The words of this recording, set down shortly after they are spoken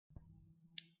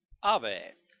Ave!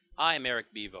 I'm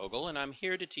Eric B Vogel, and I'm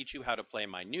here to teach you how to play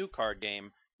my new card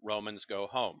game, Romans Go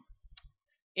Home.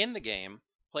 In the game,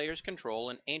 players control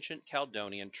an ancient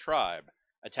Caledonian tribe,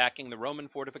 attacking the Roman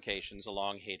fortifications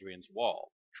along Hadrian's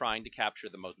Wall, trying to capture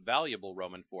the most valuable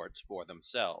Roman forts for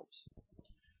themselves.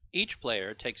 Each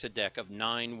player takes a deck of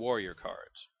 9 warrior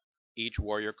cards. Each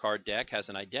warrior card deck has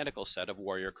an identical set of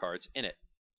warrior cards in it.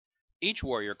 Each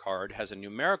warrior card has a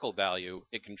numerical value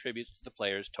it contributes to the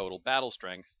player's total battle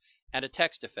strength, and a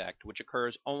text effect which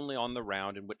occurs only on the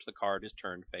round in which the card is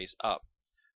turned face up.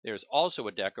 There is also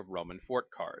a deck of Roman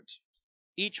fort cards.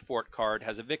 Each fort card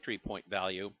has a victory point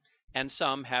value, and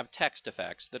some have text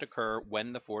effects that occur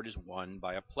when the fort is won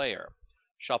by a player.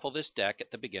 Shuffle this deck at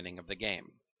the beginning of the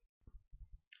game.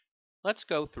 Let's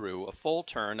go through a full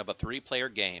turn of a 3-player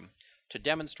game to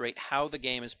demonstrate how the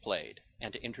game is played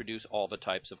and to introduce all the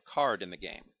types of card in the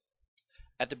game.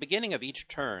 At the beginning of each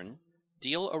turn,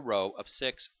 deal a row of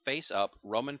 6 face-up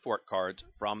Roman fort cards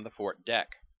from the fort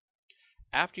deck.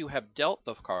 After you have dealt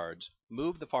the cards,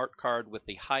 move the fort card with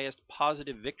the highest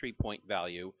positive victory point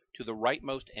value to the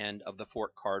rightmost end of the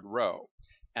fort card row,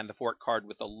 and the fort card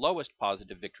with the lowest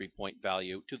positive victory point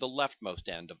value to the leftmost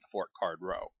end of the fort card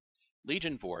row.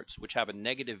 Legion forts, which have a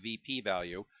negative VP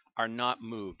value, are not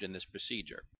moved in this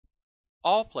procedure.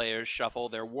 All players shuffle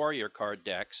their warrior card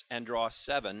decks and draw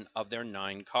 7 of their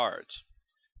 9 cards.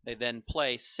 They then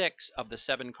play 6 of the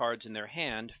 7 cards in their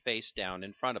hand face down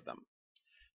in front of them.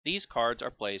 These cards are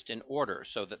placed in order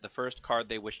so that the first card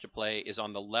they wish to play is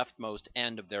on the leftmost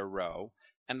end of their row,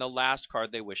 and the last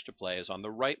card they wish to play is on the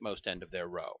rightmost end of their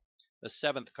row. The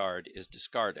 7th card is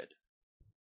discarded.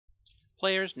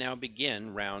 Players now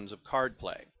begin rounds of card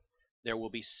play. There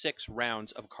will be 6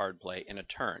 rounds of card play in a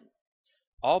turn.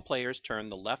 All players turn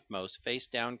the leftmost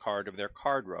face-down card of their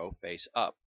card row face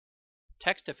up.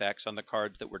 Text effects on the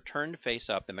cards that were turned face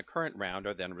up in the current round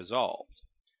are then resolved.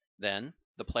 Then,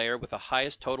 the player with the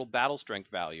highest total battle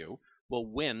strength value will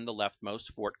win the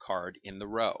leftmost fort card in the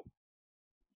row.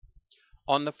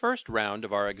 On the first round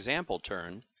of our example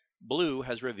turn, Blue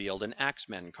has revealed an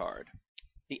Axemen card.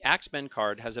 The Axemen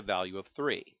card has a value of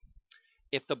 3.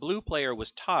 If the blue player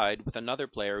was tied with another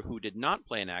player who did not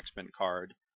play an Axemen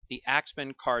card, the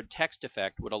Axemen card text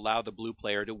effect would allow the blue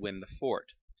player to win the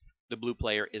fort. The blue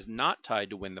player is not tied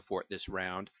to win the fort this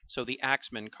round, so the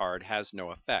Axemen card has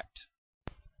no effect.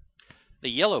 The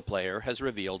yellow player has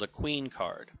revealed a Queen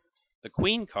card. The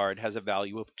Queen card has a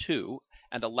value of 2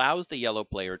 and allows the yellow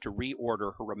player to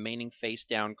reorder her remaining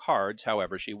face-down cards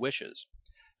however she wishes.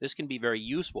 This can be very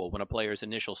useful when a player's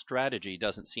initial strategy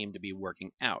doesn't seem to be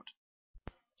working out.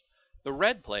 The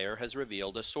red player has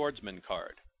revealed a Swordsman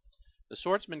card. The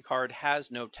Swordsman card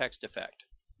has no text effect,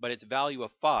 but its value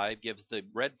of 5 gives the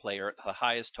red player the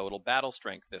highest total battle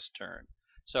strength this turn,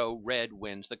 so red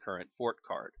wins the current fort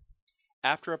card.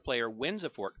 After a player wins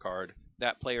a fort card,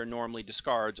 that player normally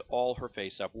discards all her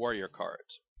face-up warrior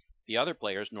cards. The other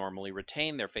players normally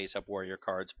retain their face-up warrior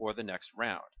cards for the next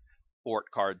round. Fort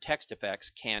card text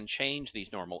effects can change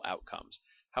these normal outcomes.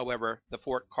 However, the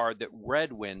fort card that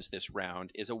red wins this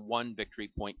round is a 1 victory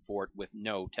point fort with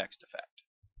no text effect.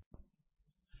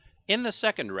 In the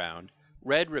second round,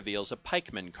 red reveals a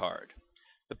Pikeman card.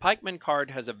 The Pikeman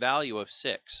card has a value of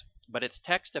 6, but its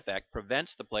text effect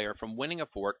prevents the player from winning a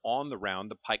fort on the round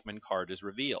the Pikeman card is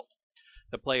revealed.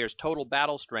 The player's total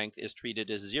battle strength is treated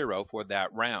as 0 for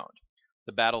that round.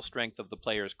 The battle strength of the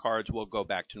player's cards will go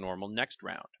back to normal next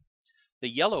round. The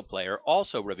yellow player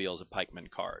also reveals a Pikeman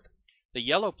card. The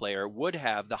yellow player would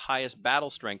have the highest battle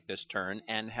strength this turn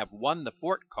and have won the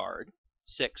fort card,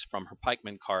 6 from her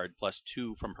Pikeman card plus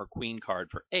 2 from her Queen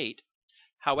card for 8.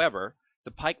 However,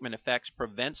 the Pikeman effects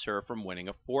prevents her from winning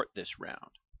a fort this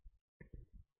round.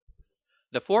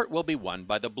 The fort will be won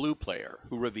by the blue player,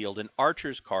 who revealed an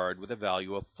Archer's card with a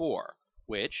value of 4,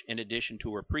 which, in addition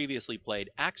to her previously played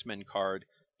Axemen card,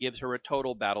 gives her a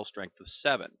total battle strength of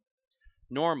 7.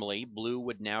 Normally, blue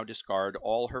would now discard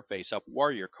all her face-up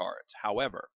warrior cards.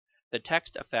 However, the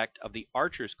text effect of the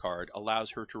Archer's card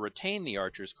allows her to retain the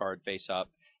Archer's card face-up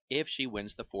if she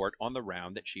wins the fort on the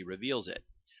round that she reveals it,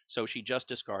 so she just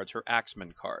discards her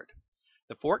Axemen card.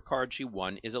 The fort card she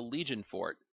won is a Legion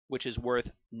fort, which is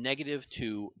worth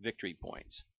 -2 victory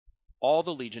points. All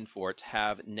the Legion forts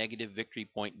have negative victory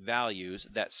point values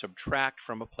that subtract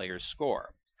from a player's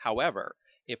score. However,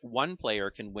 if one player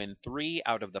can win 3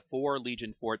 out of the 4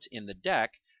 Legion forts in the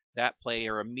deck, that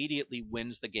player immediately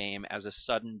wins the game as a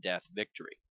sudden death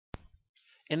victory.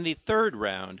 In the third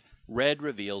round, red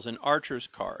reveals an Archer's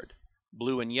card.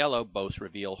 Blue and yellow both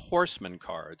reveal Horseman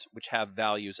cards, which have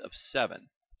values of 7.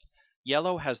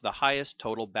 Yellow has the highest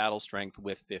total battle strength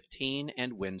with 15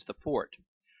 and wins the fort.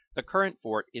 The current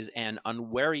fort is an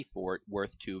unwary fort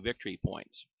worth 2 victory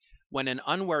points. When an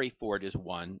unwary fort is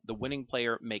won, the winning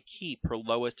player may keep her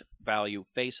lowest value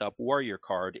face-up warrior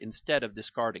card instead of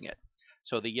discarding it.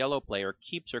 So the yellow player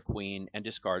keeps her queen and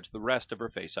discards the rest of her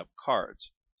face-up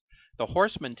cards. The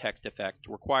horseman text effect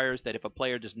requires that if a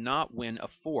player does not win a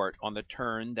fort on the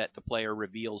turn that the player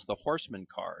reveals the horseman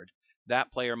card,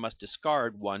 that player must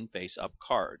discard one face-up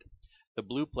card. The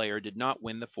blue player did not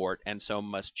win the fort and so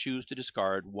must choose to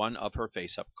discard one of her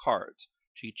face-up cards.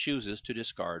 She chooses to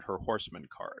discard her horseman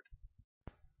card.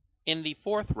 In the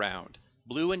fourth round,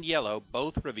 blue and yellow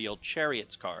both revealed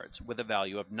chariots cards with a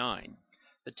value of 9.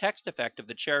 The text effect of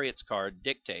the chariots card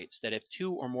dictates that if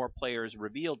 2 or more players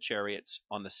reveal chariots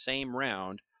on the same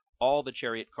round, all the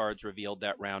chariot cards revealed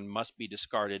that round must be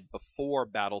discarded before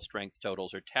battle strength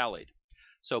totals are tallied.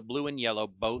 So blue and yellow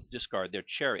both discard their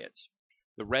chariots.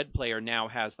 The red player now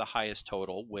has the highest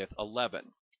total with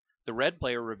 11. The red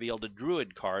player revealed a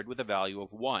druid card with a value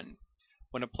of 1.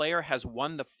 When a player has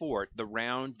won the fort the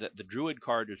round that the druid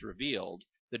card is revealed,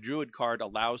 the druid card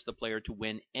allows the player to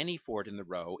win any fort in the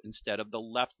row instead of the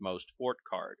leftmost fort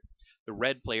card. The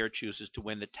red player chooses to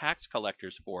win the tax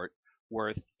collector's fort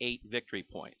worth 8 victory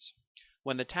points.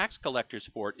 When the tax collector's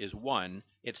fort is won,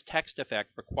 its text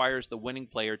effect requires the winning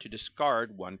player to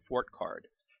discard one fort card.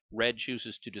 Red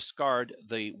chooses to discard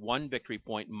the 1 victory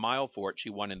point mile fort she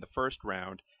won in the first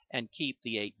round and keep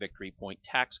the 8 victory point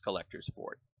tax collector's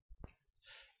fort.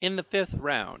 In the fifth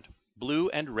round, blue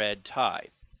and red tie,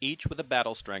 each with a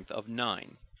battle strength of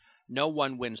 9. No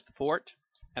one wins the fort,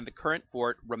 and the current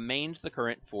fort remains the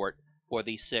current fort for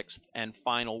the sixth and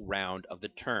final round of the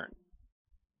turn.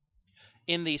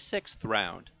 In the sixth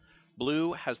round,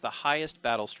 blue has the highest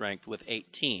battle strength with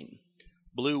 18.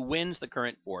 Blue wins the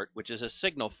current fort, which is a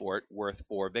signal fort worth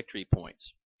 4 victory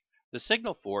points. The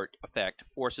signal fort effect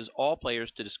forces all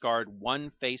players to discard one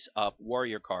face-up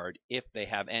warrior card if they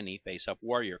have any face-up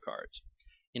warrior cards.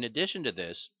 In addition to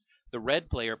this, the red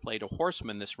player played a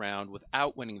horseman this round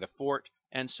without winning the fort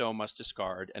and so must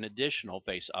discard an additional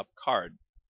face-up card.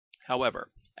 However,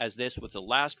 as this was the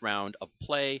last round of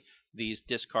play, these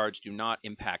discards do not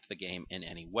impact the game in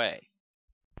any way.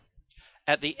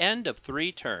 At the end of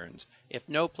 3 turns, if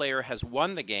no player has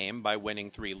won the game by winning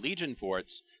 3 Legion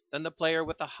forts, then the player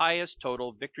with the highest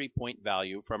total victory point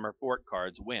value from her fort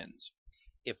cards wins.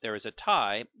 If there is a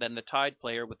tie, then the tied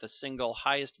player with the single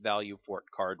highest value fort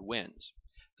card wins.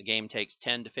 The game takes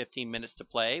 10 to 15 minutes to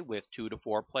play with 2 to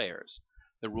 4 players.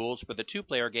 The rules for the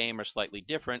 2-player game are slightly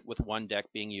different, with one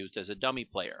deck being used as a dummy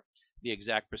player. The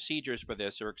exact procedures for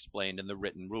this are explained in the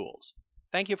written rules.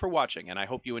 Thank you for watching, and I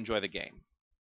hope you enjoy the game.